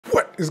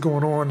is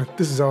going on?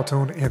 This is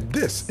AlTone, and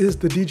this is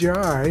the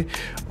DJI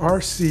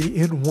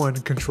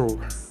RC-N1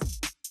 controller.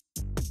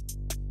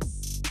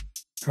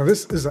 Now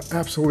this is an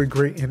absolutely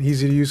great and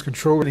easy to use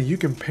controller, and you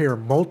can pair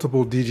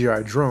multiple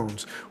DJI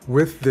drones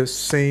with this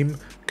same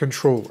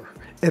controller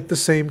at the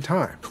same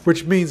time,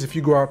 which means if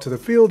you go out to the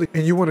field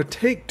and you want to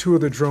take two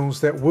of the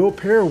drones that will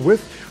pair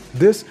with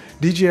this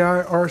DJI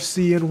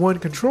RC-N1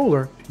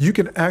 controller, you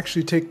can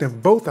actually take them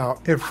both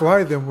out and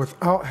fly them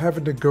without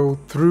having to go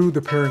through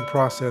the pairing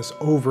process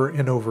over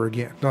and over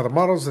again. Now the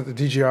models that the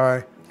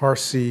DJI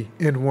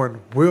RC-N1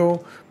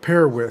 will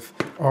pair with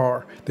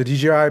are the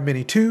DJI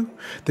Mini 2,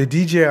 the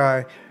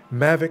DJI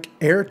Mavic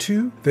Air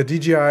 2, the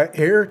DJI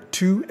Air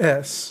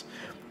 2S,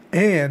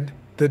 and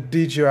the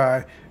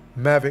DJI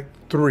Mavic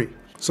 3.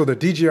 So the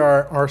DJI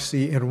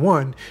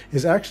RC-N1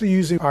 is actually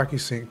using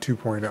OcuSync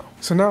 2.0.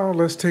 So now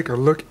let's take a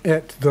look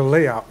at the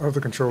layout of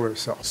the controller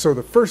itself. So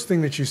the first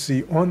thing that you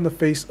see on the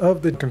face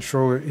of the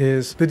controller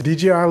is the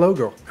DJI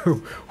logo.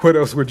 What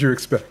else would you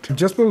expect?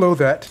 Just below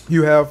that,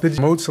 you have the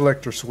mode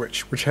selector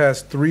switch, which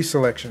has three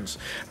selections: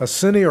 a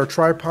CINE or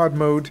tripod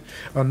mode,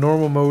 a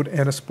normal mode,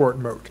 and a sport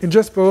mode. And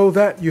just below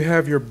that, you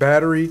have your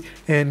battery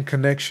and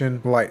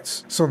connection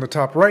lights. So on the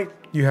top right,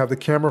 you have the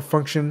camera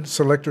function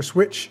selector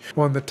switch.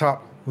 On the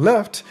top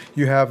left,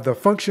 you have the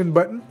function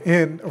button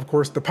and of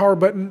course the power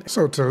button.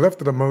 So to the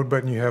left of the mode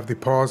button, you have the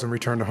pause and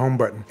return to home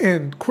button.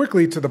 And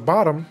quickly to the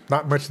bottom,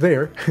 not much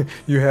there,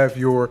 you have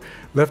your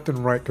left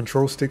and right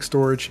control stick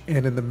storage,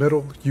 and in the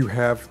middle you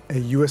have a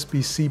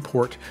USB-C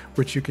port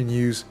which you can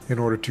use in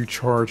order to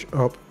charge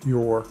up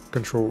your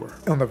controller.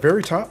 On the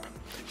very top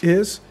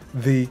is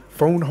the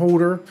phone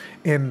holder,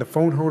 and the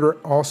phone holder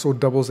also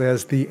doubles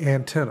as the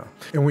antenna.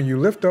 And when you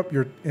lift up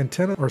your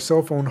antenna or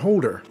cell phone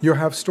holder, you'll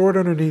have stored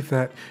underneath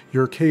that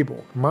your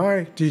cable.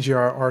 My DJI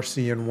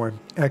RC-N1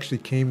 actually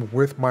came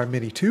with my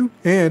Mini 2,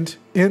 and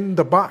in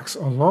the box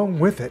along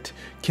with it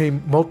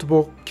came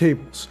multiple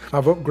cables.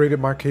 I've upgraded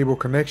my cable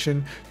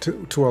connection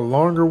to a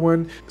longer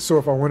one, so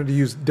if I wanted to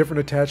use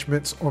different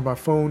attachments on my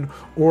phone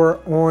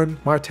or on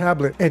my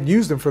tablet and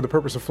use them for the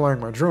purpose of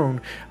flying my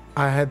drone,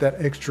 I had that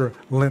extra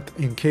length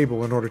in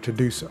cable in order to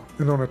do so.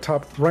 And on the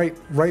top right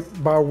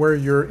by where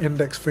your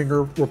index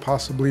finger will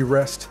possibly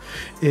rest,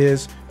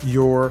 is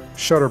your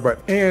shutter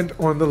button. And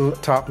on the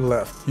top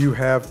left, you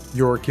have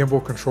your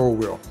gimbal control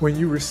wheel. When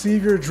you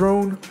receive your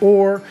drone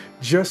or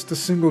just a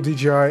single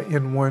DJI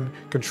N1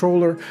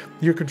 controller,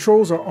 your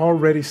controls are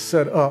already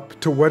set up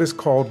to what is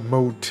called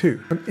mode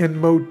 2. In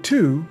mode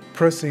 2,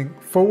 pressing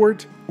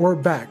forward or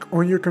back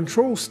on your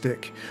control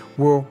stick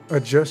will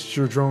adjust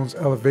your drone's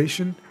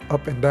elevation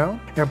up and down,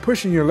 and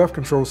pushing your left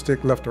control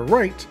stick left or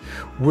right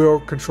will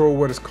control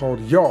what is called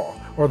yaw,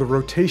 or the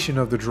rotation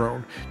of the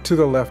drone to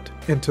the left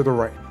and to the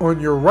right. On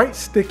your right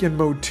stick in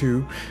mode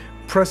 2,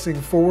 pressing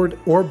forward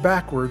or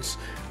backwards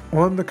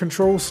on the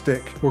control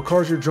stick will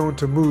cause your drone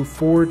to move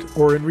forward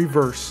or in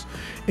reverse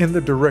in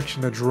the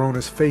direction the drone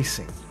is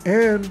facing.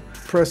 And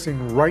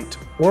pressing right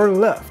or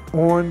left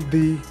on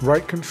the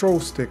right control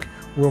stick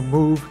will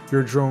move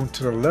your drone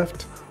to the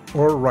left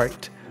or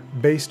right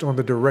based on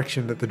the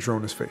direction that the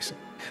drone is facing.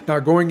 Now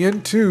going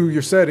into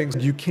your settings,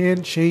 you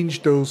can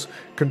change those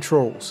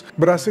controls,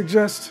 but I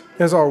suggest,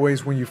 as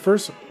always, when you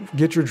first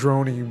get your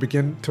drone and you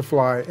begin to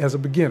fly as a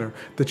beginner,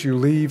 that you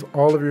leave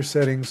all of your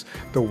settings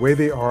the way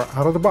they are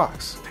out of the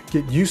box.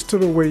 Get used to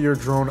the way your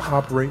drone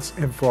operates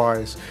and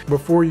flies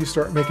before you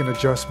start making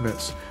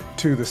adjustments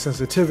to the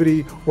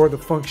sensitivity or the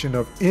function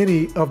of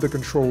any of the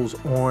controls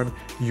on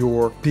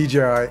your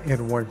DJI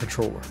N1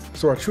 controller.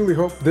 So I truly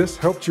hope this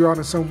helped you out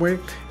in some way.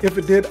 If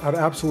it did, I'd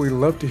absolutely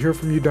love to hear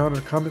from you down in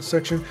the comment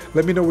section.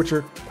 Let me know what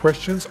your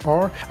questions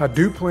are. I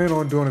do plan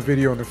on doing a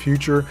video in the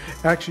future,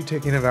 actually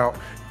taking it out,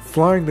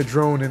 flying the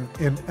drone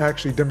and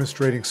actually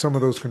demonstrating some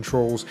of those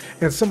controls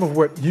and some of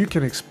what you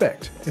can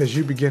expect as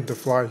you begin to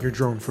fly your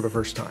drone for the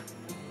first time.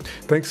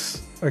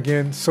 Thanks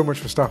again so much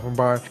for stopping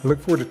by. I look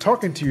forward to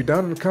talking to you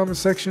down in the comment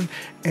section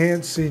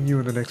and seeing you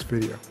in the next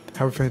video.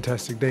 Have a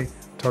fantastic day.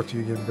 Talk to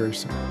you again very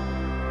soon.